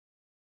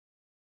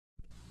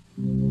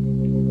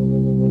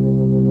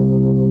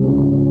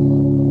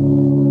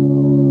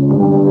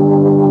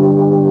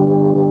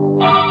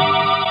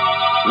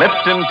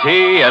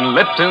and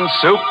Lipton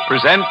Soup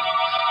presents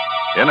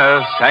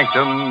Inner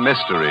Sanctum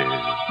Mysteries.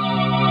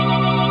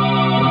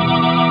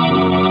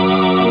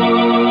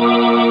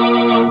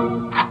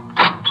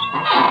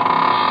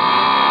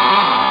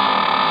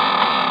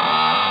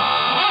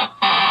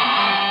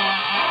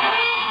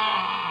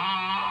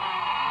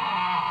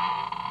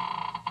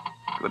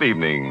 Good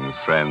evening,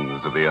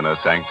 friends of the Inner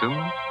Sanctum.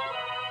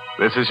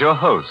 This is your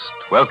host,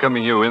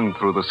 welcoming you in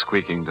through the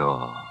squeaking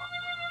door.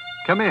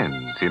 Come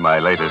in, see my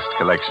latest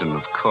collection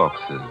of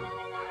corpses.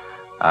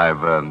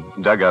 I've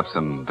dug up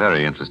some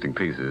very interesting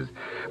pieces,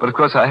 but of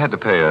course I had to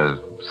pay a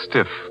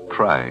stiff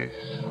price.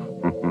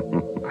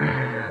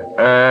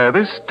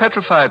 This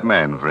petrified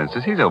man, for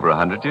instance, he's over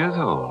 100 years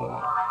old.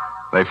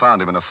 They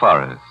found him in a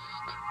forest.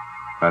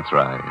 That's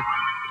right,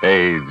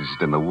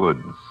 aged in the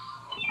woods.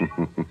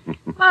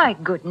 My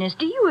goodness,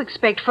 do you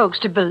expect folks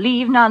to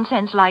believe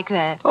nonsense like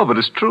that? Oh, but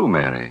it's true,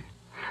 Mary.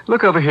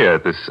 Look over here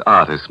at this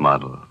artist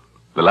model.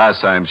 The last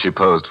time she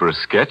posed for a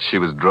sketch, she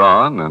was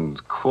drawn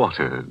and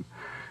quartered.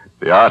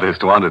 The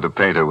artist wanted to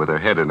paint her with her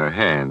head in her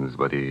hands,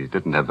 but he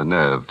didn't have the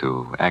nerve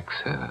to axe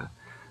her.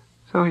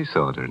 So he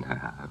sawed her in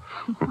half.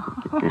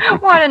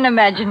 What an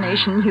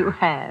imagination you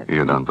have.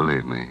 You don't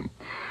believe me.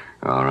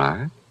 All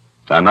right.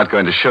 I'm not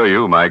going to show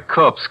you my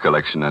corpse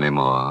collection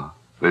anymore.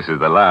 This is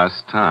the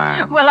last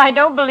time. Well, I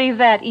don't believe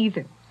that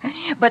either.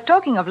 But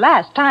talking of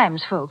last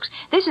times, folks,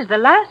 this is the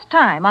last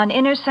time on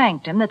Inner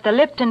Sanctum that the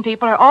Lipton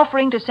people are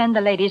offering to send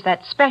the ladies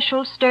that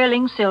special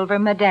sterling silver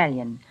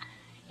medallion.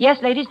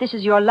 Yes, ladies, this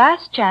is your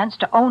last chance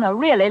to own a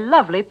really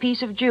lovely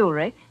piece of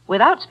jewelry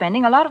without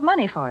spending a lot of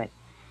money for it.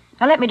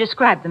 Now, let me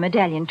describe the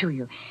medallion to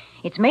you.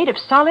 It's made of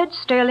solid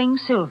sterling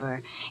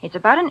silver. It's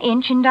about 1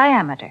 inch in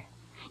diameter.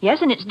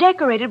 Yes, and it's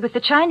decorated with the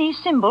Chinese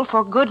symbol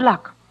for good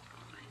luck.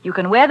 You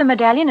can wear the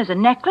medallion as a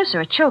necklace or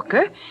a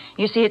choker.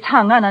 You see, it's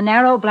hung on a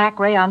narrow black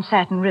rayon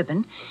satin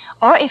ribbon.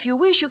 Or if you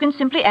wish, you can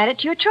simply add it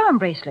to your charm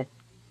bracelet.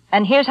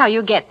 And here's how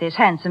you get this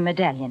handsome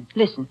medallion.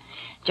 Listen,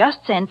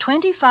 just send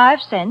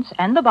 25 cents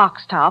and the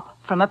box top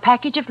from a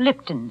package of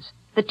Lipton's,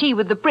 the tea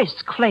with the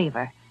brisk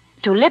flavor,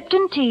 to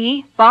Lipton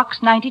Tea,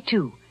 Box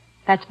 92.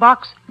 That's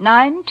Box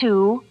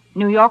 92,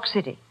 New York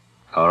City.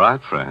 All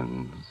right,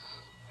 friends.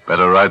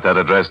 Better write that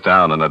address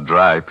down on a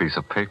dry piece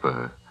of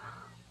paper.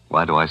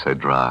 Why do I say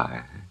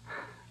dry?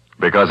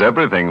 Because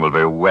everything will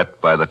be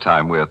wet by the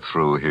time we're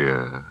through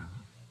here.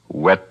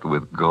 Wet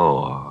with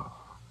gore.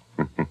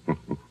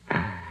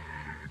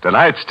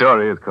 Tonight's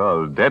story is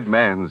called Dead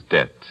Man's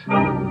Debt.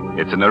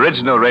 It's an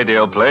original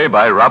radio play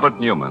by Robert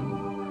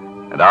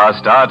Newman. And our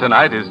star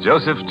tonight is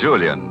Joseph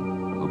Julian,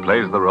 who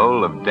plays the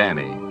role of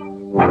Danny.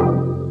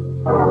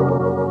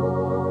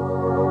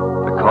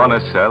 The corner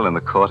cell in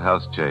the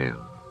courthouse jail.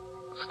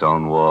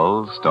 Stone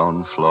walls,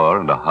 stone floor,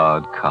 and a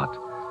hard cot.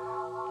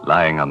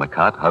 Lying on the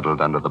cot,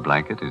 huddled under the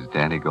blanket, is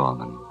Danny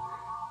Gorman.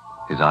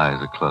 His eyes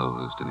are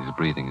closed and his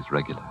breathing is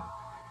regular.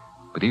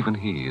 But even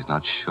he is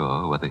not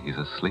sure whether he's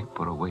asleep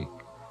or awake.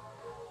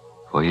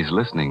 For he's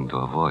listening to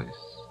a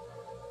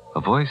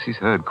voice he's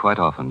heard quite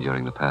often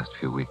during the past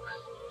few weeks.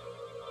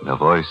 And a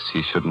voice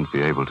he shouldn't be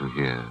able to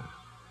hear.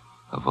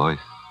 A voice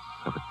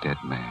of a dead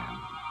man.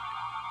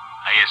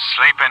 Are you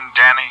sleeping,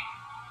 Danny?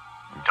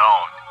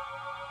 Don't.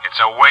 It's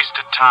a waste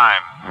of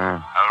time.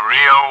 A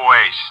real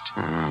waste.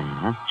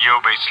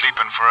 You'll be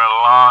sleeping for a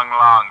long,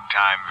 long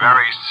time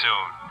very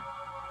soon.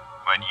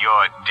 When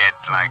you're dead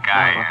like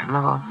I am.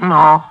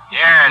 No.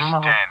 Yes,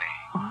 Danny.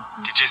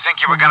 Did you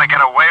think you were going to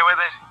get away with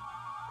it?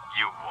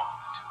 You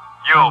won't.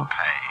 You'll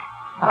pay.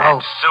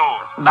 And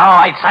soon. No,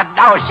 I said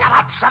no.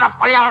 Shut up,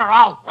 will you?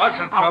 What's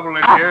the trouble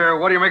in here?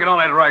 What are you making all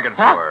that racket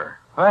for?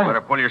 What?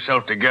 Better pull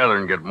yourself together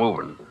and get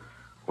moving.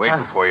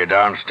 Waiting for you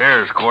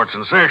downstairs, court's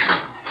in session.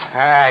 All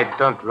right,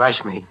 don't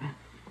rush me.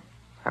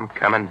 I'm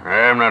coming.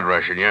 I'm not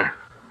rushing you.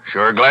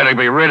 Sure glad to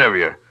be rid of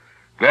you.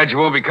 Glad you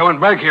won't be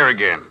coming back here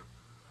again.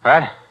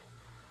 What?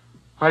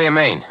 What do you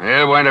mean?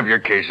 They'll wind up your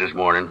case this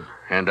morning.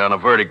 Hand down a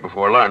verdict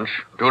before lunch.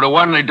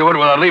 2-1, they do it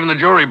without leaving the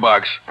jury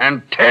box.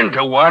 And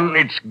 10-1,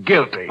 it's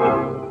guilty.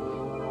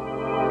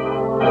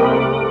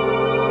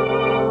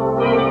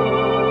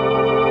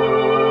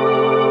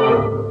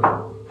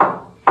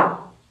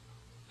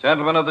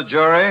 Gentlemen of the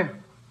jury,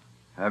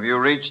 have you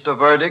reached a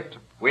verdict?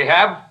 We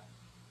have?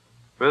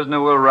 Prisoner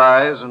will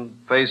rise and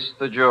face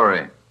the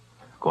jury.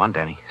 Go on,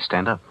 Danny.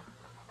 Stand up.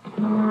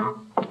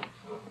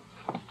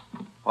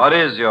 What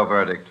is your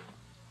verdict?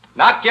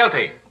 Not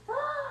guilty.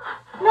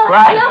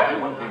 Right.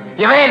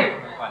 You mean?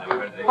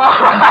 What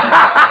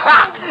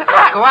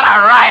a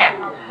riot.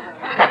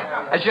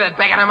 I should have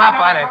taken him up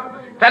on it.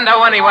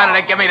 10-1 he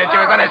wanted to give me that you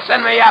were going to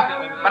send me up.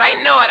 But I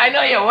knew it. I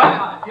knew you would.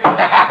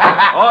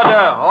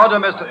 Order,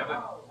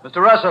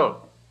 Mr.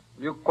 Russell.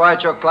 Will you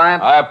quiet your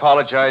client? I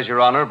apologize, Your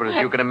Honor, but as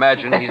you can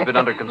imagine, he's been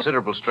under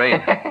considerable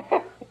strain.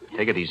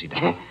 Take it easy,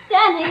 Danny.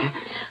 Danny.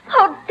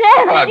 Oh,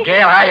 Danny. Oh,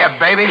 Gail, hiya,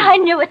 baby. I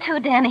knew it too,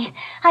 Danny.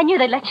 I knew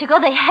they'd let you go.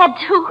 They had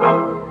to.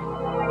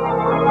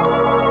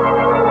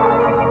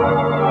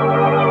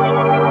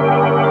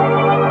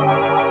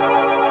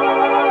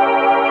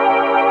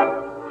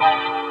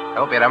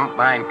 Hope you don't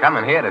mind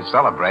coming here to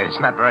celebrate. It's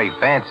not very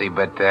fancy,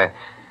 but, well,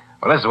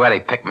 this is where they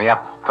picked me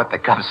up, put the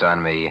cuffs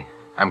on me.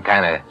 I'm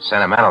kind of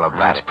sentimental about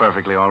That's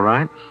perfectly all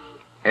right.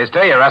 Here's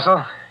to you,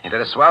 Russell. You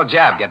did a swell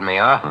job getting me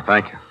off. Well,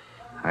 thank you.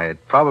 I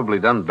had probably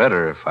done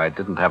better if I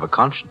didn't have a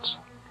conscience.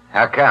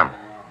 How come?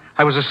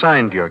 I was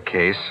assigned your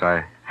case.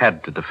 I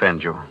had to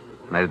defend you.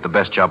 And I did the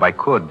best job I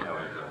could.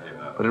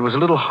 But it was a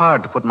little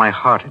hard to put my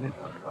heart in it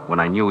when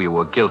I knew you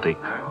were guilty.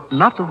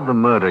 Not of the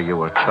murder you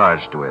were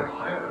charged with,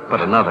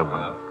 but another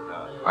one.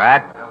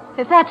 What?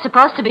 If that's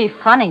supposed to be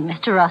funny,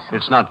 Mr. Russell.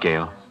 It's not,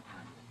 Gail.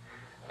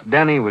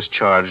 Danny was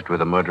charged with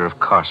the murder of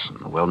Carson,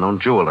 a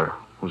well-known jeweler,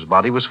 whose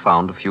body was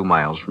found a few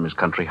miles from his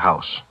country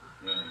house.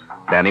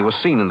 Danny was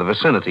seen in the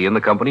vicinity in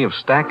the company of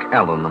Stack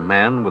Allen, a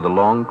man with a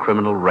long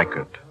criminal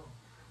record.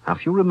 Now,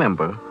 if you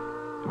remember,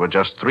 there were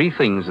just three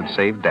things that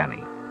saved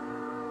Danny.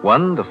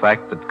 One, the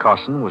fact that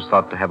Carson was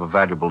thought to have a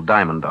valuable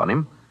diamond on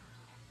him.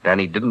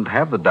 Danny didn't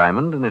have the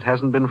diamond, and it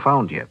hasn't been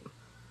found yet.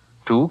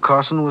 Two,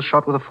 Carson was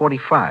shot with a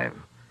 .45.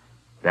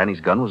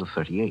 Danny's gun was a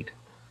 .38.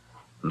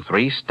 And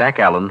three, Stack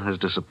Allen has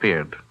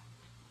disappeared.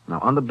 Now,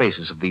 on the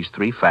basis of these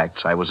three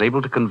facts, I was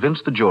able to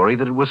convince the jury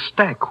that it was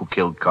Stack who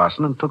killed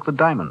Carson and took the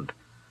diamond.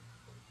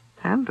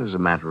 And, as a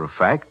matter of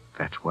fact,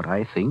 that's what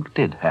I think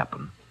did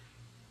happen.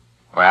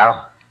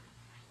 Well?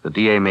 The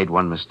DA made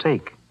one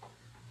mistake.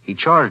 He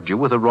charged you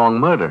with a wrong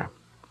murder.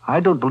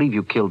 I don't believe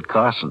you killed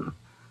Carson.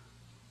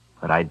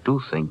 But I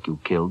do think you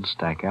killed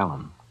Stack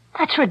Allen.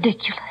 That's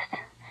ridiculous.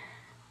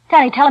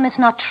 Danny, tell him it's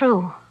not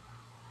true.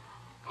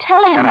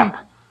 Tell him. Shut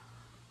up.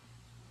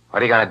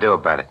 What are you going to do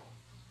about it?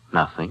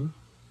 Nothing.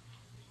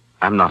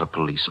 I'm not a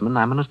policeman.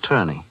 I'm an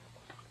attorney.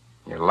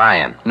 You're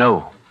lying.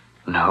 No.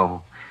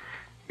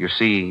 You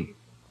see,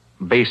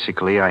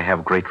 basically, I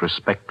have great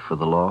respect for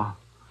the law.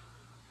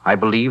 I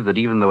believe that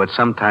even though it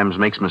sometimes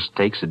makes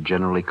mistakes, it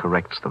generally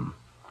corrects them.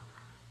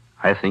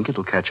 I think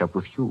it'll catch up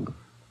with you.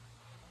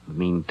 In the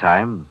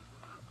meantime,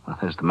 well,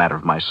 there's the matter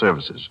of my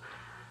services.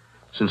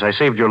 Since I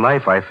saved your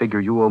life, I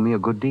figure you owe me a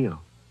good deal.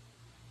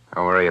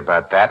 Don't worry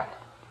about that.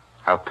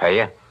 I'll pay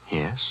you.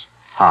 Yes?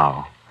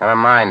 How? Never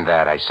mind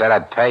that. I said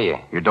I'd pay you.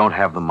 You don't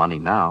have the money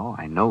now.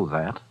 I know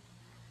that.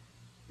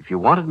 If you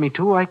wanted me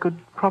to, I could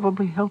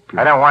probably help you.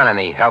 I don't want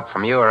any help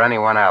from you or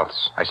anyone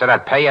else. I said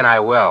I'd pay you, and I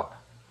will.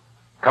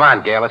 Come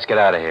on, Gail. Let's get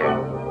out of here. Are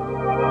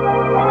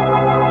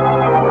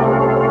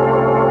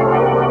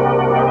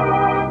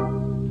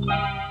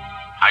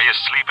you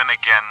sleeping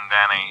again,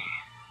 Danny?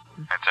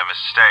 That's a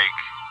mistake.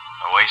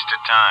 A waste of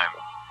time.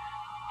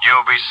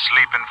 You'll be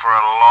sleeping for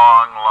a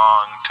long,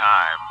 long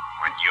time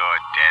when you're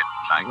dead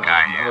like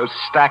I am.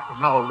 Stack,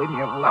 no, leave me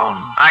alone.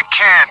 I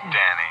can't,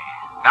 Danny.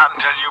 Not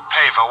until you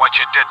pay for what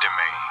you did to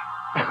me.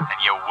 And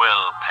you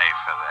will pay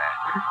for that.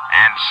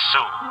 And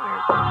soon.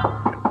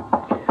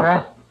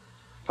 Huh?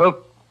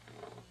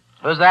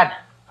 Who's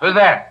that? Who's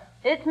there?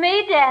 It's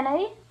me,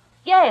 Danny.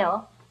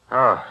 Gail.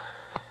 Oh.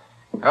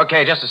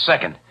 Okay, just a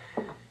second.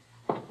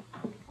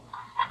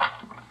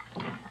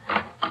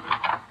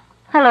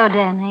 Hello,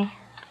 Danny.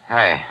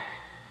 Hi.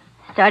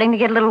 Starting to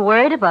get a little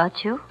worried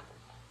about you.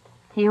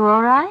 You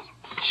all right?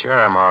 Sure,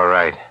 I'm all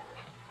right.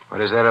 What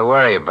is there to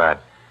worry about?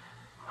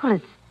 Well,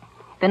 it's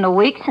been a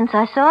week since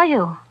I saw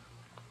you.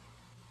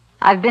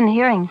 I've been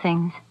hearing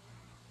things.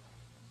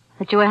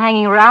 That you were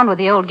hanging around with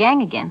the old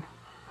gang again.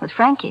 With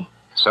Frankie.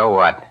 So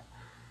what?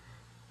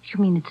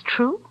 You mean it's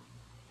true?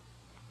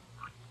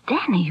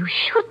 Danny, you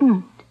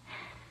shouldn't.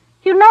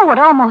 You know what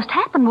almost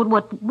happened,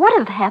 what would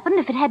have happened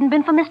if it hadn't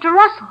been for Mr.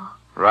 Russell.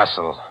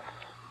 Russell.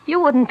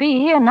 You wouldn't be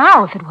here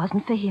now if it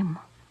wasn't for him.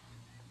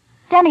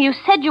 Danny, you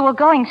said you were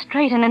going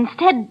straight, and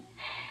instead,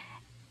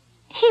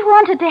 he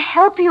wanted to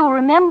help you,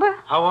 remember?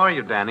 How are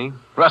you, Danny?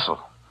 Russell,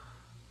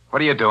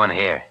 what are you doing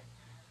here?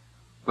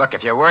 Look,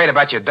 if you're worried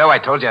about your dough, I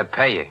told you I'd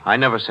pay you. I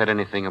never said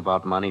anything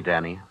about money,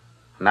 Danny.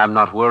 And I'm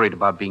not worried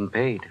about being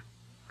paid.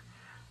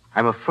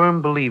 I'm a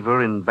firm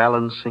believer in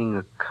balancing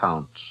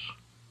accounts.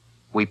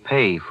 We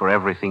pay for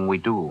everything we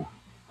do.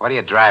 What are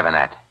you driving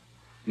at?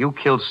 You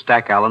killed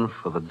Stack Allen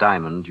for the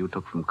diamond you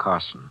took from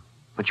Carson.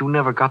 But you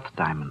never got the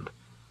diamond.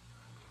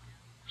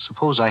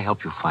 Suppose I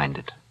help you find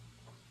it.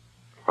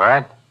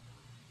 What?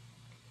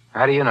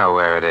 How do you know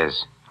where it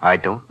is? I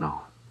don't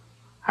know.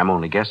 I'm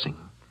only guessing.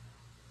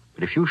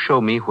 But if you show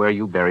me where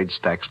you buried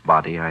Stack's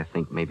body, I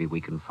think maybe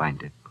we can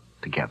find it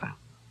together.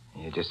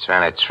 You're just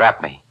trying to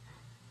trap me.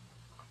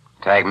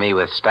 Tag me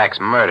with Stack's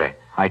murder.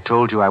 I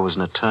told you I was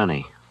an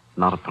attorney,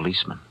 not a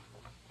policeman.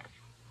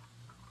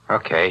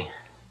 Okay.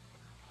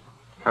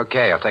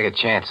 Okay, I'll take a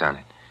chance on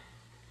it.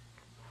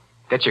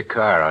 Get your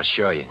car, I'll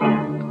show you.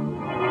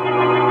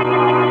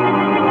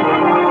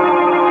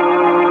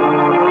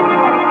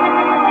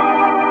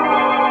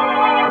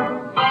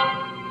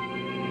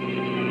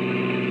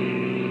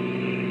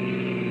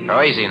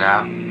 Go easy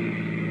now.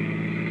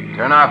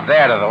 Turn off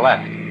there to the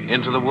left.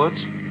 Into the woods?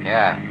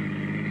 Yeah.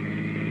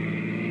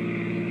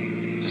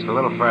 Just a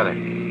little further.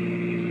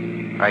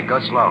 All right, go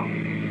slow.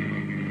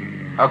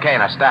 Okay,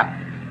 now stop.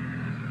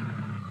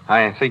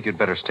 I think you'd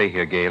better stay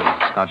here, Gail.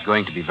 It's not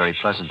going to be very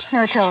pleasant.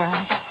 No, it's all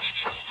right.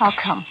 I'll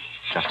come.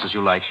 Just as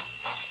you like.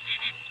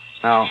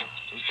 Now,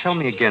 tell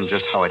me again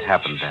just how it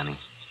happened, Danny.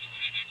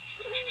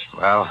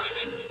 Well,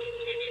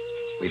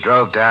 we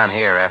drove down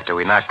here after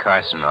we knocked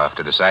Carson off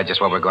to decide just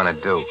what we're going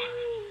to do.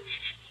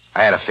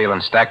 I had a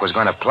feeling Stack was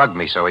going to plug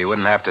me so he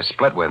wouldn't have to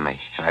split with me,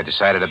 and I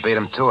decided to beat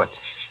him to it.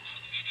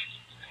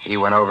 He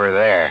went over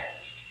there.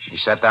 He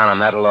sat down on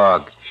that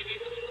log,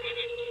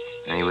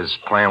 and he was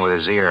playing with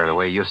his ear the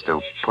way he used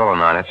to,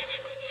 pulling on it.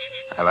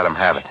 I let him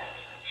have it.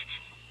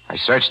 I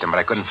searched him, but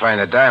I couldn't find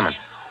the diamond.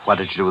 What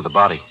did you do with the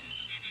body?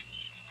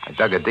 I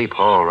dug a deep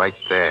hole right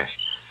there.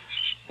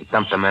 I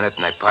dumped him in it,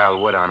 and I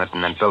piled wood on it,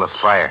 and then built a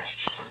fire.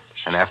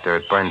 And after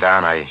it burned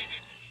down, I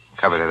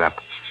covered it up.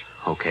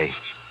 Okay.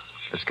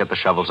 Let's get the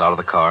shovels out of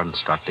the car and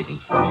start digging.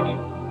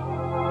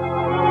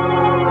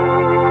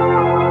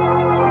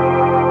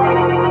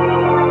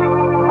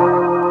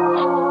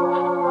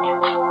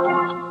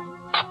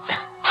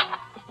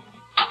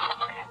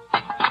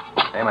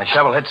 Hey, my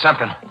shovel hit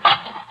something.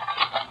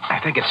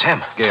 I think it's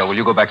him. Gail, will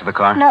you go back to the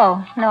car?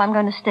 No, I'm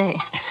going to stay.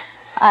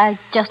 I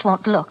just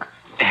won't look.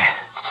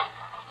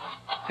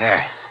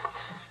 There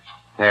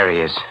he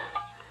is.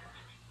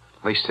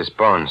 At least his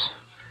bones.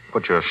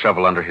 Put your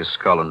shovel under his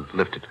skull and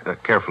lift it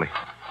carefully.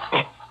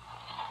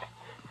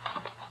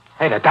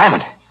 Hey, the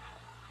diamond.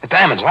 The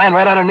diamond's lying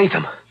right underneath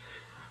him.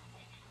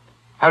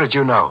 How did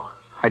you know?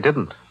 I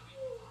didn't.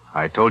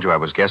 I told you I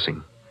was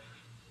guessing.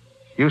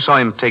 You saw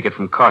him take it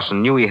from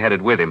Carson, knew he had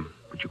it with him,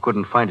 but you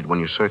couldn't find it when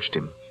you searched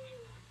him.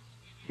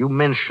 You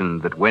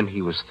mentioned that when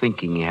he was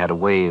thinking, he had a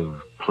way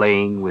of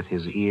playing with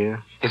his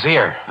ear. His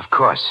ear, of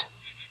course.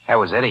 That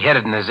was it. He hid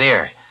it in his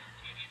ear.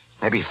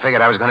 Maybe he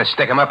figured I was going to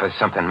stick him up with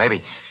something.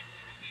 Maybe.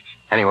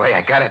 Anyway,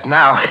 I got it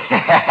now.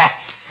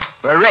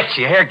 We're rich,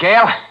 you hear,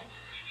 Gail?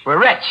 We're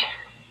rich.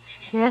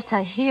 Yes,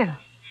 I hear.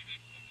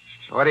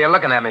 What are you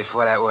looking at me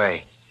for that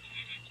way?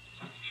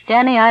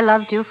 Danny, I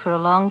loved you for a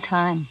long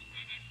time.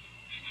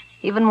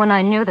 Even when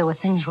I knew there were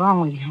things wrong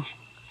with you.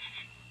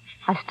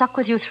 I stuck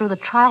with you through the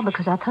trial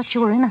because I thought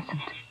you were innocent.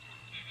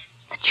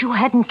 That you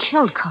hadn't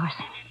killed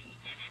Carson.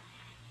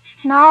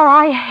 Now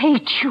I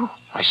hate you.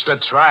 I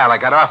stood trial. I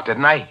got off,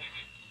 didn't I?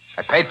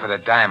 I paid for the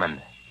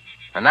diamond.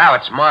 And now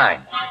it's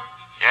mine.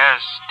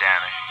 Yes,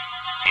 Danny,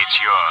 it's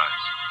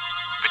yours.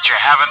 But you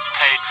haven't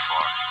paid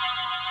for it.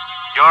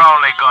 You're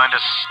only going to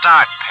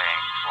start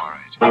paying for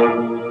it.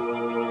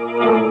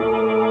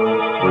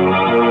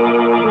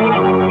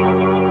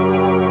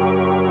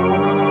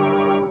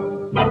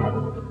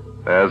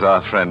 There's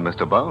our friend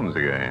Mr. Bones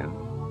again.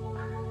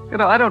 You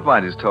know, I don't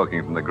mind his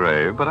talking from the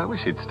grave, but I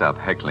wish he'd stop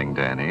heckling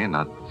Danny and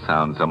not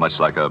sound so much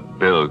like a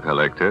bill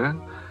collector.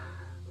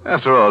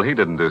 After all, he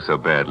didn't do so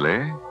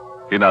badly.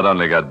 He not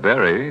only got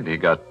buried, he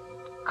got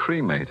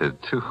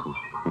cremated, too.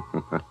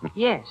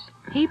 Yes,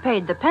 he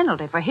paid the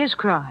penalty for his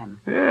crime.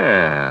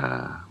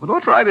 Yeah, but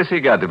what right has he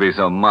got to be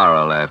so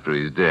moral after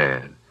he's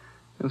dead?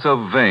 And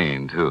so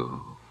vain,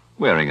 too,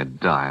 wearing a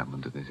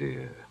diamond in his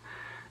ear.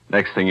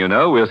 Next thing you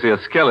know, we'll see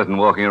a skeleton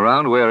walking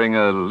around wearing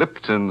a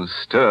Lipton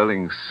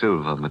sterling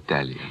silver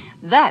medallion.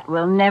 That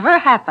will never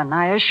happen,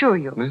 I assure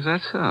you. Is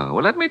that so?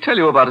 Well, let me tell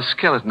you about a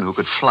skeleton who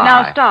could fly.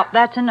 Now, stop.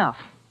 That's enough.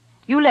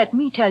 You let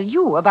me tell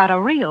you about a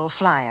real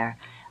flyer,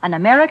 an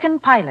American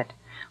pilot,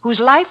 whose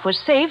life was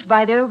saved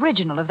by the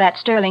original of that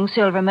sterling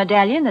silver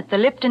medallion that the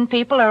Lipton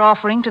people are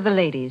offering to the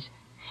ladies.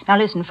 Now,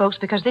 listen, folks,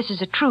 because this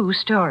is a true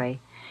story.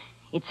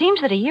 It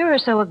seems that a year or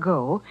so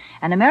ago,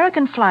 an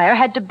American flyer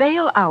had to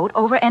bail out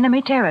over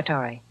enemy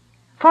territory.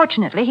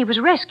 Fortunately, he was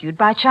rescued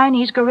by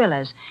Chinese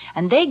guerrillas,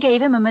 and they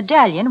gave him a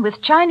medallion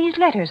with Chinese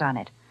letters on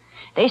it.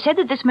 They said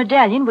that this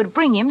medallion would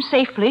bring him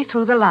safely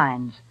through the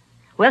lines.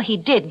 Well, he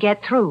did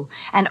get through,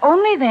 and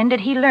only then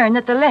did he learn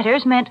that the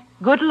letters meant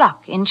good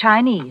luck in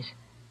Chinese.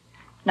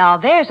 Now,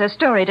 there's a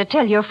story to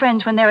tell your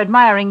friends when they're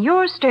admiring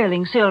your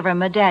sterling silver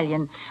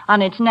medallion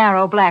on its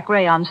narrow black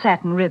rayon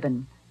satin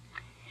ribbon.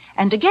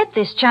 And to get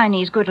this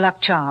Chinese good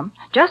luck charm,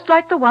 just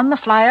like the one the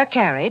flyer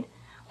carried,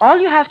 all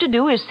you have to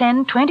do is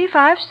send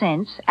 25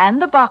 cents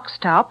and the box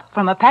top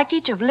from a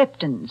package of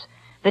Lipton's,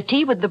 the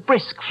tea with the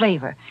brisk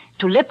flavor,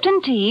 to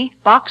Lipton Tea,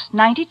 Box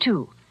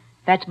 92.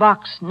 That's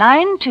Box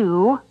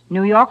 92,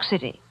 New York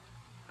City.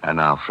 And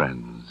now,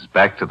 friends,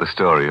 back to the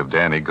story of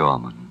Danny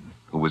Gorman,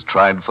 who was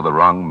tried for the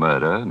wrong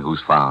murder and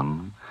who's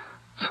found,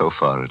 so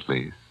far at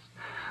least,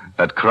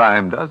 that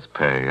crime does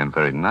pay, and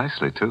very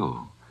nicely,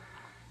 too.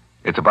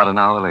 It's about an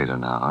hour later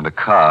now, and a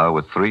car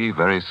with 3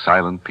 very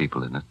silent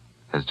people in it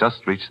has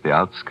just reached the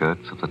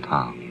outskirts of the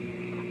town.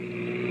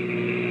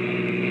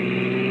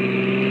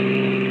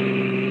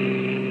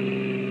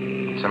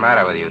 What's the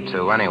matter with you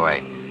two,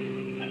 anyway?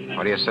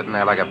 What are you sitting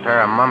there like a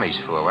pair of mummies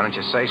for? Why don't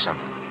you say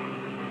something?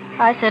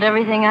 I said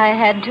everything I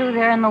had to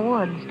there in the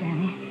woods,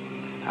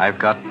 Danny. I've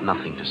got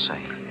nothing to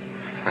say.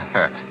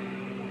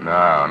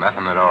 No,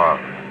 nothing at all.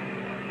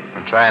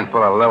 I'm trying to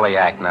pull a lily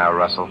act now,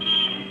 Russell.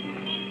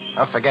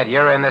 Don't forget,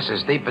 you're in this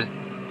as deep as...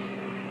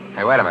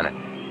 Hey, wait a minute.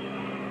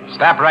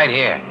 Stop right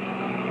here.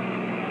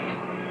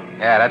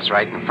 Yeah, that's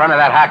right, in front of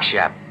that hock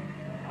shop.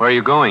 Where are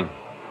you going?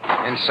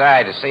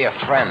 Inside to see a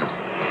friend.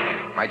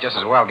 Might just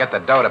as well get the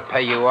dough to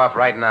pay you off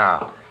right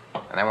now.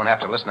 And I won't have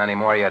to listen to any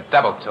more of your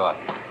double talk.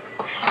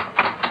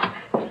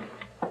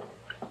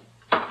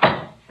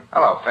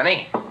 Hello,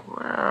 Finney.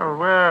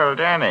 Well,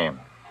 Danny.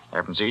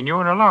 Haven't seen you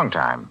in a long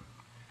time.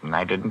 And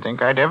I didn't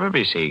think I'd ever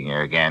be seeing you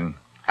again.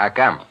 How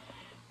come?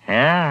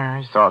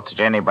 Yeah, I thought that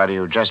anybody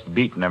who'd just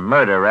beaten a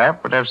murder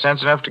rap would have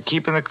sense enough to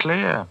keep in the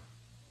clear.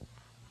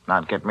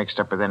 Not get mixed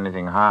up with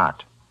anything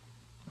hot.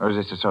 Or is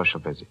this a social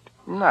visit?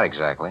 Not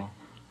exactly.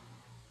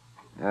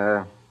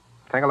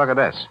 Take a look at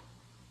this.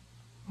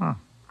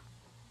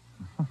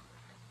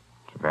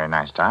 It's a very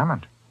nice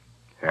diamond.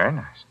 Very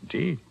nice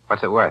indeed.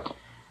 What's it worth?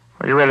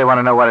 Well, you really want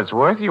to know what it's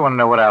worth? You want to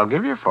know what I'll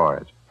give you for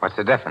it? What's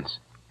the difference?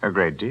 A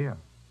great deal.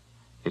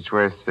 It's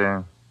worth,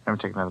 let me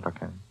take another look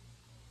at it.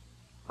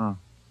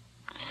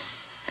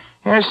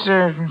 Yes,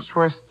 it's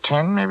worth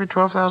 $10,000, maybe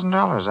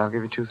 $12,000. I'll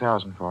give you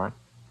 $2,000 for it.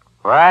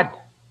 What?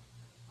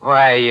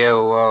 Why, you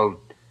old...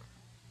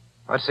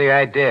 What's the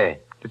idea?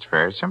 It's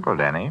very simple,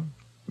 Danny.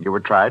 You were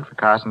tried for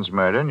Carson's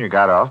murder, and you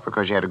got off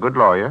because you had a good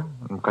lawyer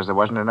and because there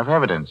wasn't enough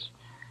evidence.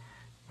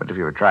 But if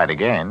you were tried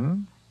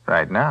again,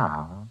 right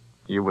now,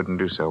 you wouldn't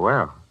do so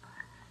well.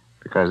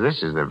 Because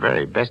this is the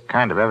very best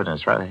kind of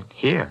evidence right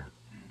here.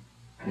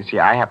 You see,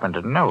 I happen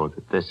to know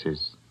that this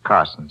is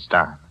Carson's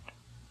diamond.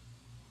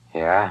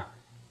 Yeah?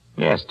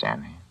 Yes,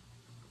 Danny.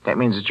 That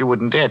means that you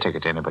wouldn't dare take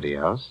it to anybody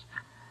else.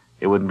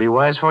 It wouldn't be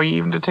wise for you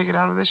even to take it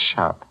out of this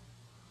shop.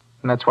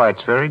 And that's why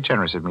it's very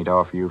generous of me to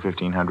offer you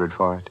 $1,500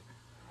 for it.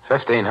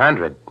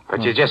 $1,500?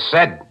 But you just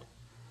said...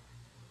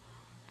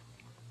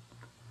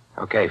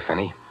 Okay,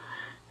 Finney.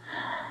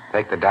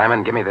 Take the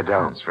diamond, give me the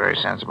dough. That's very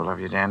sensible of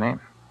you, Danny.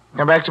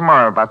 Come back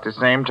tomorrow about the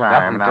same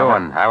time. Nothing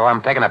doing.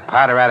 I'm taking a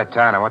powder out of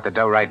town. I want the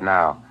dough right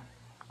now.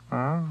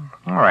 All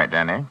right,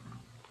 Danny.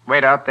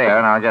 Wait out there,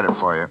 and I'll get it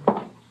for you.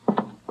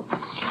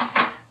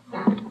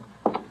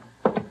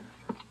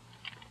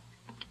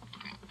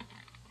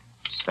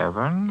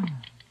 $7,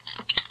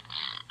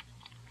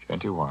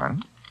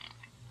 21,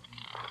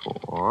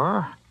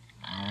 4,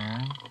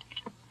 and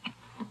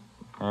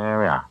there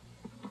we are.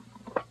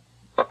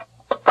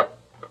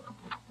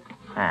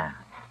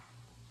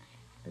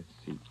 Let's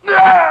see.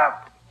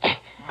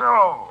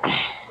 Oh.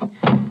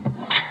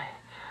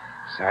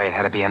 Sorry it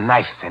had to be a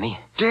knife, Finney.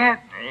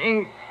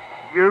 Danny,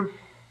 you...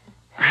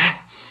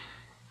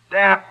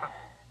 Damn.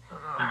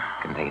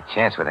 Couldn't take a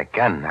chance with a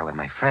gun, not with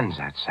my friends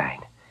outside.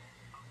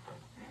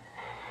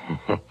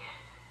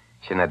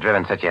 Shouldn't have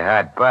driven such a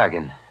hard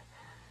bargain.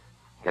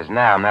 Because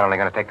now I'm not only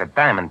going to take the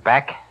diamond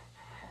back,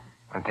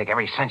 I'm going to take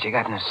every cent you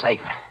got in the safe.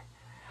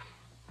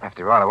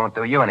 After all, it won't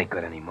do you any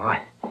good anymore.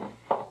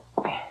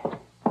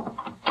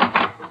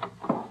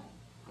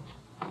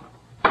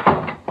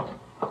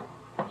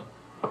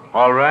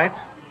 All right.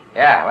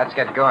 Yeah, let's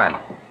get going.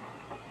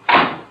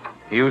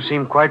 You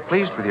seem quite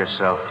pleased with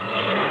yourself.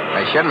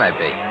 Why shouldn't I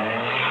be?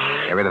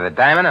 Get rid of the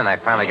diamond, and I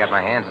finally got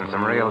my hands on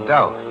some real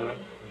dough.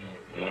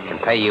 I can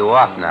pay you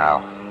off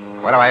now.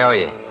 What do I owe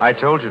you? I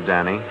told you,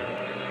 Danny.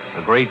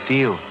 A great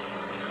deal.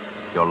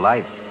 Your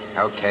life.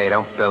 Okay,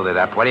 don't build it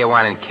up. What do you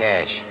want in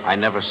cash? I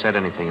never said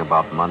anything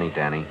about money,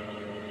 Danny.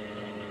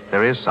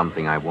 There is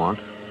something I want.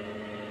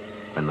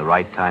 When the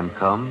right time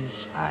comes,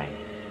 I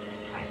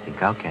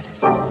think I'll get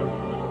it.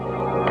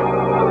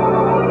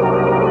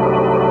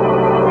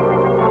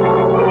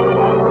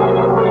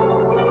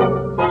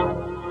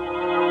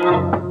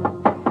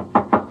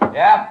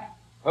 Yeah?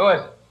 Who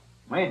is it?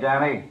 Me,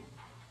 Danny.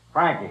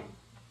 Frankie.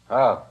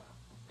 Oh,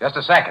 just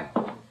a second.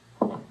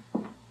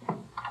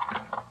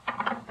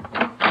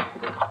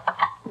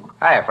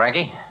 Hiya,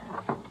 Frankie.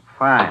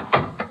 Fine.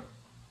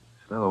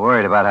 Just a little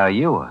worried about how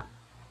you were.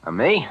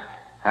 Me?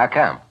 How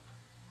come?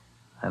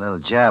 That little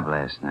job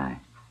last night.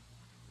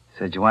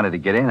 Said you wanted to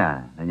get in on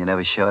it, then you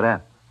never showed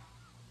up.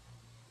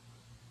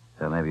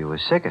 So maybe you were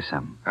sick or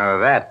something. Oh,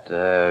 that,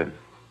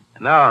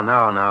 No.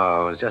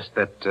 It was just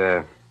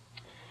that,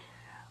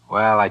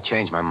 well, I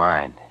changed my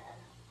mind.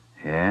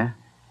 Yeah?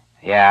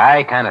 Yeah,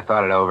 I kind of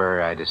thought it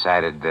over. I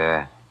decided,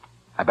 I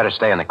better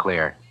stay in the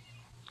clear.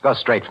 Go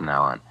straight from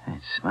now on.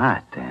 That's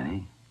smart,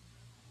 Danny.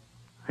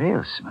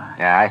 Real smart.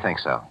 Yeah, I think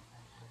so.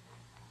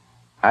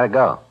 How'd it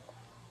go?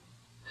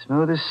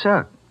 Smooth as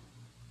silk.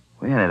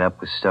 We ended up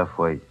with stuff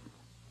worth,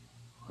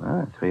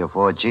 well, 3 or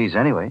 4 G's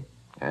anyway.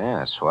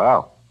 Yeah,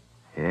 swell.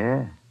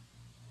 Yeah.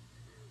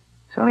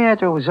 It's only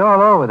after it was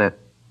all over that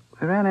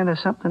we ran into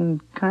something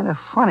kind of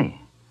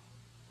funny.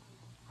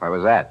 What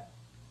was that?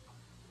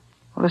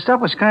 Well, the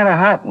stuff was kind of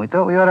hot, and we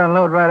thought we ought to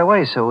unload right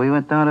away, so we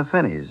went down to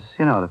Finney's.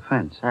 You know, the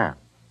fence. Yeah.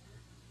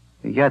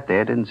 We got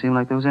there, it didn't seem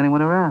like there was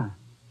anyone around.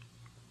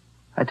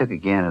 I took a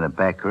gander in the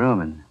back room,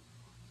 and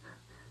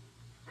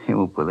you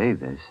won't believe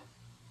this,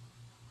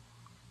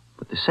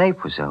 but the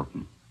safe was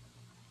open.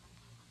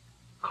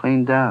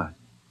 Cleaned out.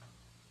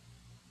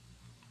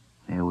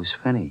 There was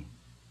Finney,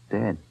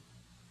 dead.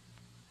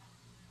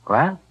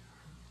 What?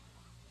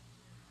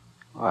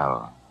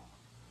 Well,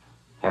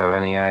 you have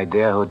any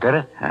idea who did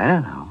it? I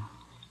don't know.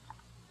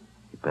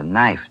 He'd been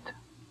knifed.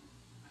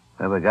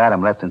 Whoever got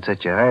him left in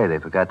such a hurry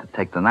they forgot to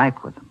take the knife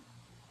with them.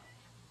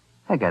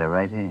 I got it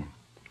right here.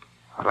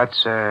 Well,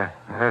 let's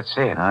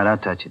see it. No,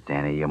 don't touch it,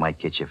 Danny. You might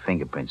get your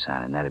fingerprints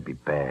on it, and that'd be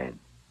bad.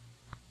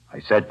 I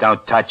said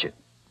don't touch it.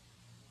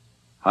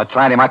 I'll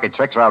try any monkey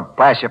tricks or I'll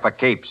blast you for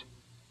keeps.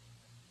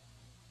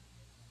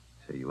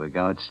 So you were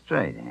going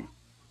straight, eh?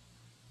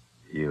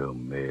 You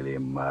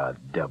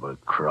mealy-mouthed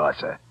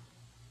double-crosser.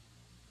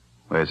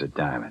 Where's the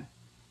diamond?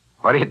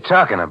 What are you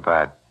talking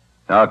about?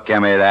 Don't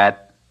give me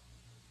that.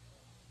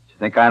 You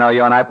think I know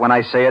your knife when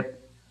I see it?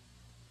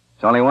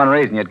 There's only one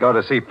reason you'd go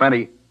to see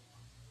Fenty.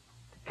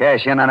 To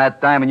cash in on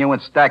that diamond you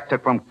and Stack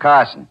took from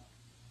Carson.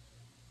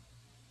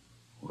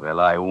 Well,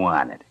 I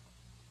want it.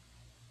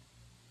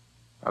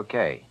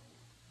 Okay.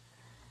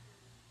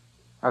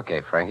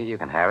 Okay, Frankie, you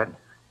can have it.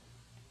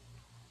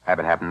 I've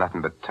been having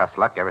nothing but tough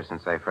luck ever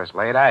since I first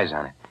laid eyes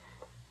on it.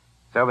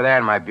 It's over there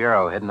in my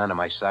bureau, hidden under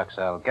my socks.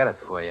 I'll get it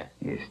for you.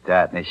 You're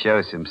starting to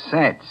show some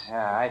sense.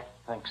 Yeah, I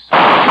think so.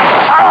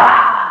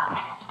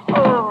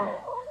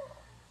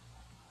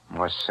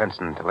 More sense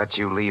than to let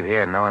you leave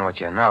here knowing what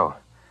you know.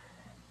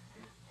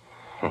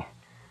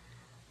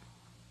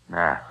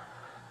 Now,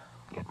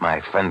 get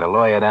my friend the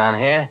lawyer down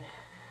here.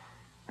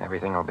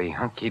 Everything will be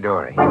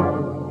hunky-dory.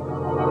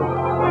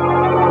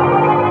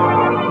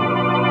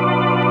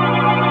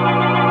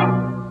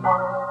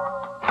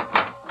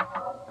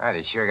 Oh,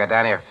 you sure got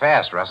down here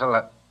fast,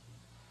 Russell.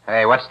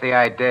 Hey, what's the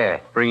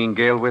idea? Bringing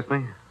Gail with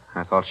me?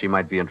 I thought she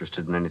might be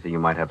interested in anything you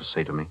might have to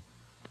say to me.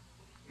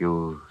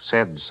 You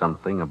said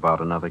something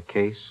about another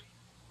case?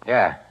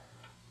 Yeah.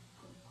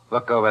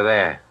 Look over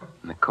there,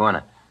 in the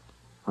corner.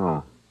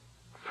 Oh.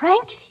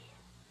 Frankie?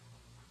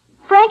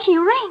 Frankie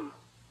Ring.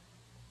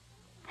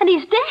 And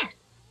he's dead.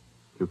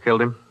 You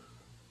killed him?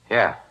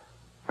 Yeah.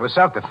 It was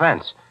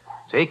self-defense.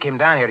 So he came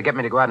down here to get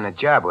me to go out on a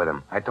job with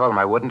him. I told him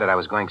I wouldn't, that I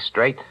was going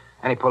straight,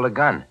 and he pulled a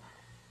gun.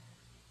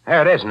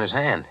 There it is in his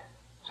hand.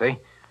 See?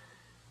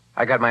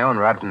 I got my own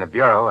rod from the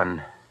bureau,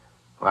 and,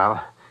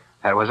 well,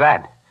 that was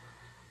that.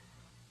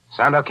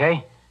 Sound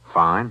okay?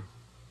 Fine.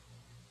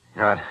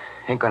 You know, it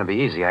ain't going to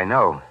be easy, I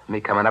know. Me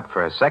coming up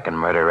for a second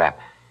murder rap.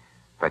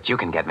 But you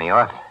can get me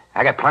off.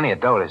 I got plenty of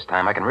dough this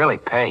time. I can really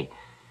pay.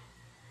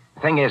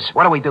 The thing is,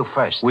 what do we do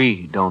first?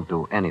 We don't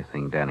do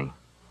anything, Danny.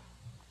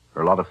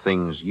 There are a lot of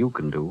things you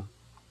can do.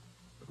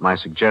 But my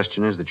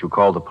suggestion is that you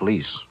call the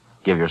police.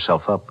 Give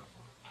yourself up.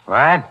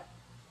 What?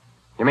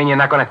 You mean you're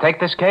not going to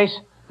take this case?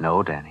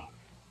 No, Danny.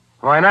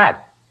 Why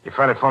not? You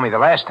fronted for me the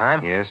last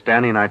time. Yes,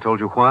 Danny, and I told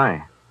you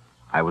why.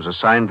 I was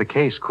assigned the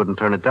case, couldn't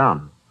turn it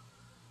down.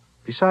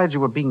 Besides, you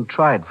were being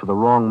tried for the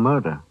wrong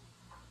murder.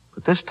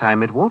 But this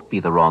time it won't be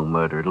the wrong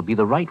murder. It'll be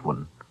the right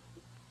one.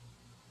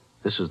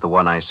 This is the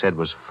one I said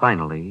was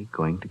finally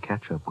going to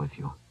catch up with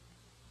you.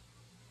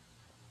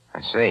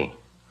 I see.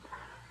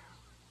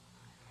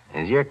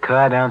 Is your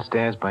car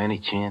downstairs by any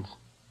chance?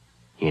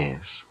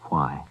 Yes,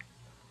 why?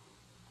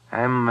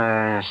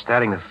 I'm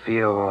starting to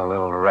feel a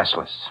little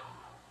restless.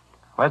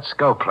 Let's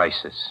go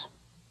places.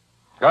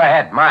 Go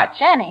ahead, march.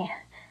 Danny,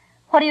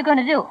 what are you going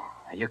to do?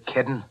 Are you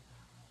kidding?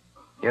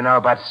 You know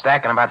about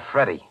Stack and about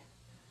Freddie.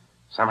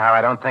 Somehow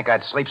I don't think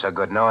I'd sleep so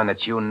good knowing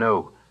that you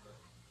knew.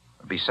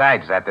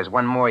 Besides that, there's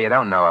one more you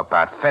don't know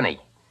about, Finney.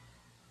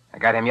 I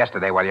got him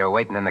yesterday while you were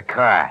waiting in the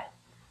car.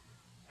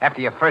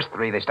 After your first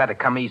three, they started to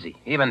come easy,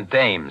 even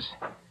dames.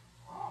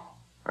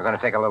 We're going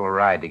to take a little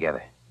ride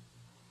together.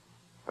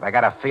 But I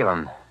got a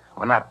feeling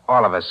we're not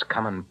all of us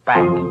coming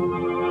back.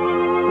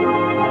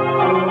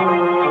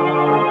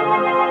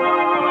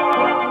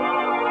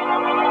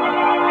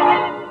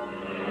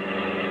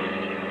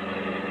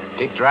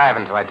 Keep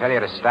driving till I tell you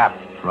to stop.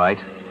 Right.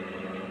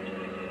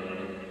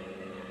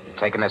 You're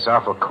taking this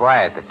awful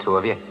quiet, the two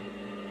of you.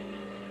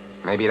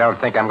 Maybe you don't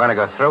think I'm going to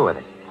go through with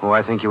it. Oh,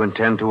 I think you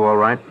intend to, all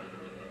right.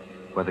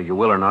 Whether you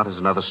will or not is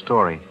another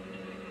story.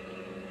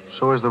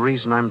 So is the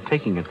reason I'm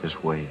taking it this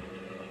way.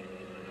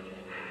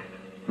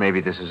 Maybe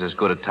this is as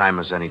good a time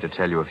as any to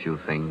tell you a few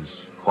things.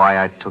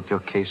 Why I took your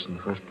case in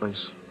the first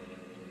place.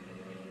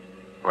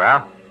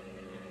 Well?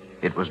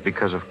 It was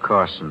because of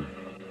Carson.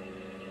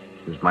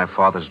 He was my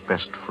father's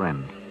best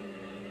friend.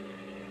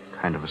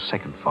 Kind of a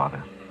second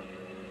father.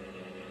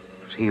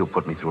 It was he who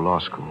put me through law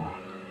school.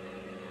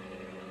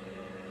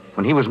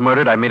 When he was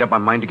murdered, I made up my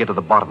mind to get to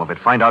the bottom of it,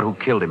 find out who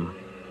killed him.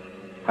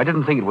 I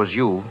didn't think it was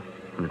you,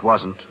 and it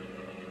wasn't.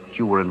 But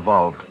you were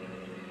involved.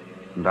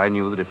 And I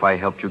knew that if I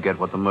helped you get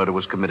what the murder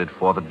was committed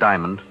for, the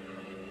diamond,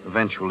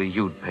 eventually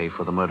you'd pay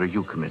for the murder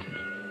you committed.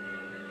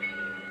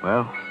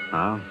 Well,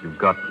 now you've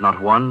got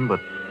not one, but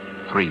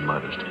 3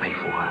 murders to pay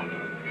for.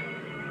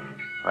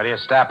 What are you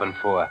stopping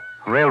for?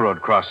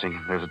 Railroad crossing.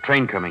 There's a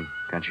train coming.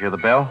 Can't you hear the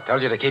bell?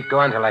 Told you to keep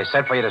going till I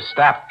said for you to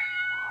stop.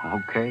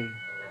 Okay.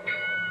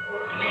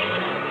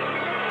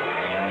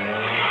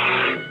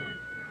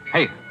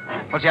 Hey,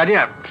 what's the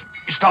idea?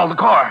 You stalled the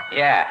car.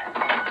 Yeah.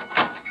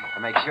 To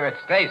make sure it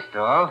stays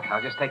stalled,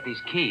 I'll just take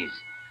these keys.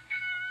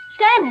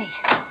 Danny,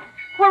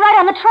 we're right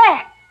on the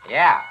track.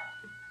 Yeah.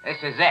 This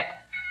is it.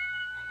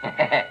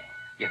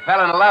 You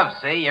fell in love,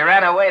 see? You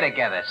ran away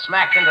together,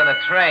 smacked into the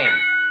train.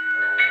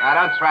 Now,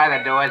 don't try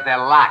the doors. They're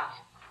locked.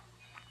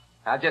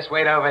 I'll just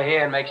wait over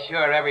here and make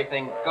sure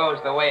everything goes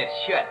the way it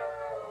should.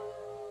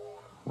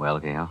 Well,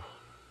 Gail?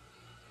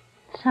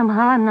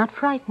 Somehow I'm not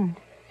frightened.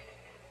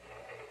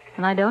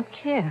 And I don't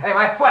care. Hey,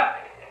 my foot!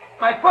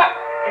 My foot!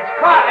 It's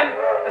caught in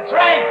the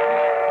train!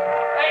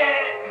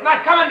 Hey, it's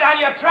not coming down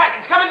your track.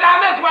 It's coming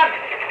down this one!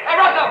 Hey,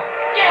 Russell!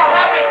 Gail,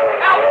 help me!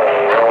 Help!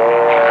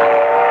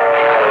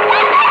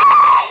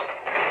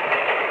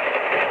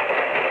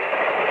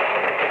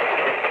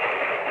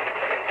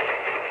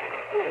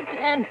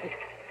 Danny.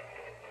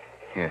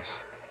 Yes.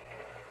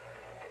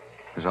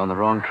 He was on the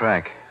wrong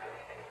track.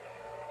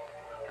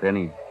 Then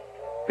he'd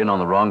been on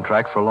the wrong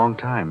track for a long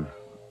time.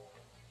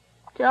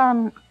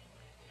 John,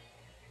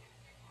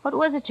 what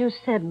was it you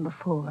said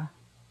before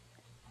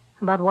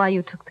about why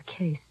you took the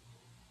case?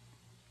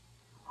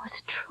 Was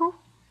it true?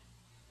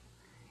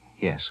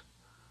 Yes.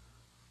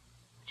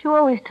 But you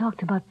always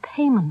talked about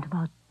payment,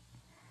 about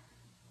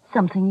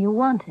something you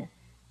wanted.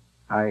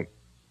 I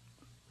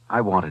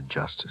wanted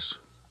justice.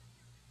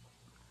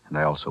 And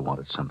I also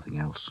wanted something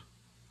else.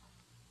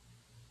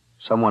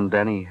 Someone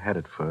Danny had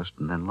at first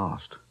and then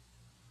lost.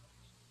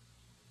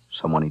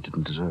 Someone he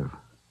didn't deserve.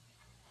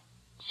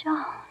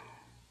 John.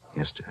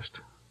 Yes, Just.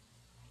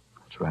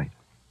 That's right.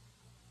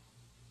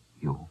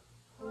 You.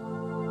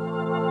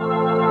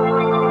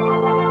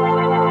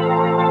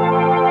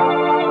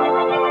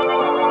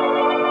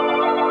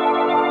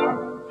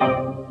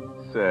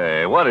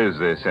 Say, what is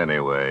this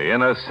anyway?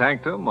 Inner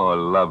Sanctum or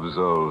Love's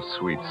Old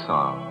Sweet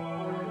Song?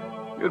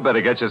 You'd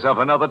better get yourself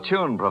another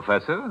tune,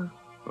 Professor.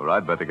 Or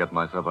I'd better get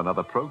myself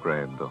another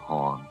program to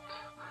haunt.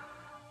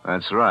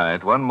 That's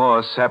right. One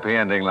more sappy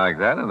ending like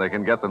that, and they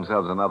can get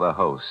themselves another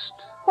host.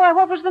 Why,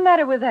 what was the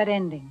matter with that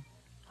ending?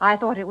 I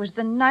thought it was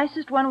the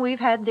nicest one we've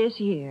had this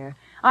year.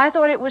 I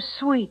thought it was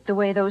sweet the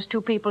way those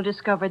two people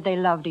discovered they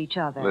loved each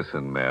other.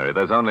 Listen, Mary,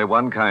 there's only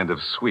one kind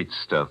of sweet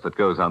stuff that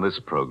goes on this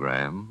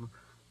program,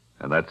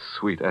 and that's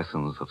sweet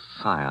essence of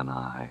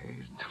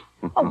cyanide.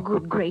 Oh,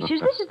 good gracious,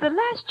 this is the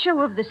last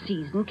show of the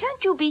season.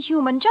 Can't you be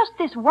human just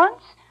this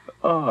once?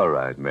 All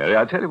right, Mary,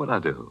 I'll tell you what I'll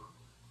do.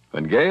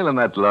 When Gail and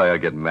that lawyer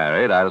get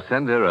married, I'll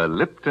send her a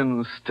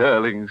Lipton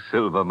sterling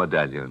silver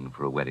medallion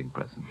for a wedding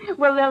present.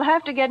 Well, they'll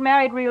have to get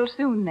married real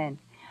soon then,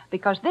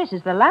 because this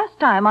is the last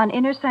time on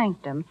Inner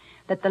Sanctum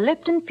that the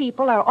Lipton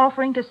people are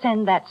offering to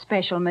send that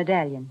special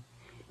medallion.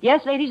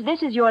 Yes, ladies,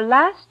 this is your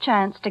last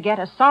chance to get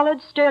a solid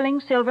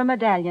sterling silver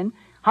medallion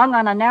hung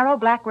on a narrow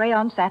black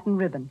rayon satin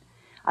ribbon.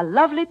 A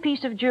lovely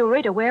piece of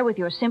jewelry to wear with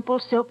your simple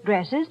silk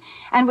dresses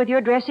and with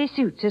your dressy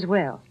suits as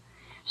well.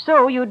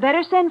 So you'd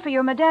better send for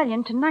your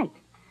medallion tonight.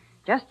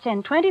 Just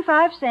send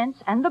 25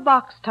 cents and the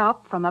box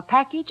top from a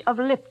package of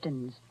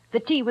Liptons, the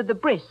tea with the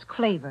brisk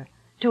flavor,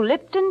 to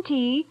Lipton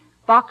Tea,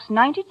 Box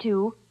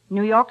 92,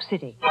 New York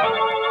City.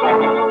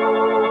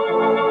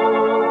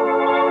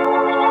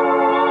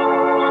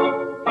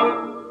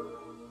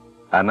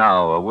 And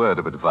now, a word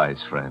of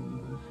advice, friends.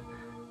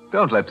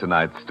 Don't let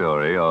tonight's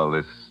story, all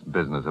this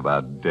business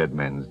about dead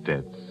men's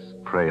debts,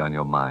 prey on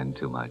your mind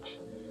too much.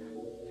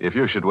 If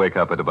you should wake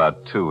up at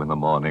about 2 in the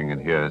morning and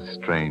hear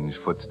strange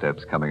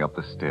footsteps coming up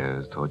the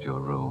stairs toward your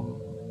room,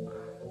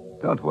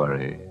 don't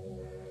worry.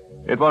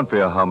 It won't be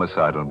a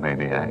homicidal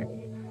maniac.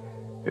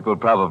 It will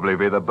probably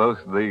be the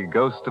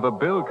ghost of a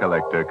bill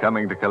collector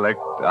coming to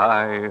collect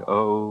IOU.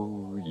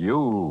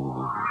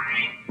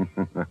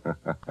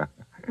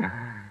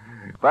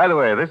 By the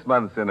way, this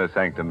month's Inner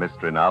Sanctum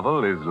mystery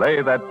novel is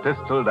Lay That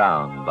Pistol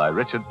Down by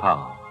Richard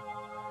Powell.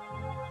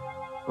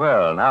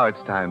 Well, now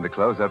it's time to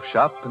close up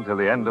shop until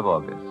the end of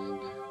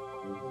August.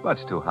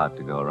 Much too hot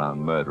to go around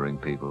murdering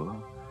people.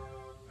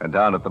 And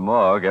down at the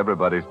morgue,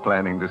 everybody's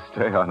planning to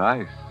stay on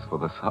ice for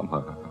the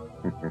summer.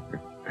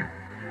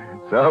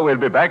 So we'll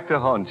be back to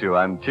haunt you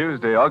on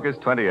Tuesday, August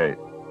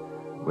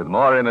 28th, with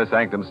more Inner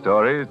Sanctum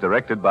stories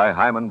directed by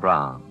Hyman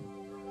Brown.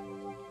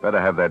 Better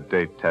have that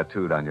date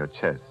tattooed on your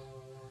chest.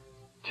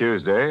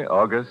 Tuesday,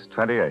 August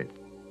 28th.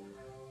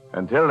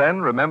 Until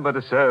then, remember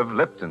to serve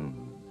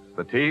Lipton,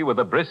 the tea with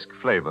a brisk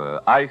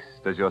flavor,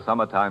 iced as your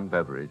summertime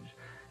beverage.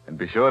 And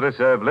be sure to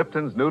serve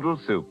Lipton's noodle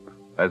soup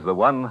as the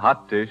one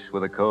hot dish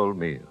with a cold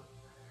meal.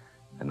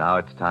 And now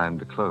it's time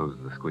to close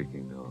the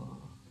squeaking door.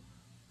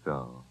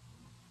 So,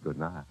 good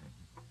night.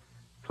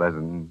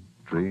 Pleasant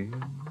dreams.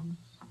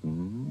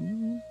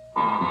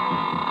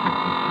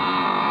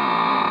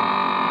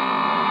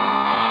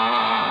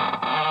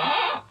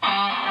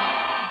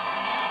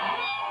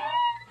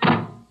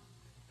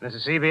 This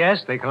is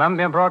CBS, the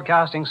Columbia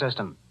Broadcasting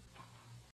System.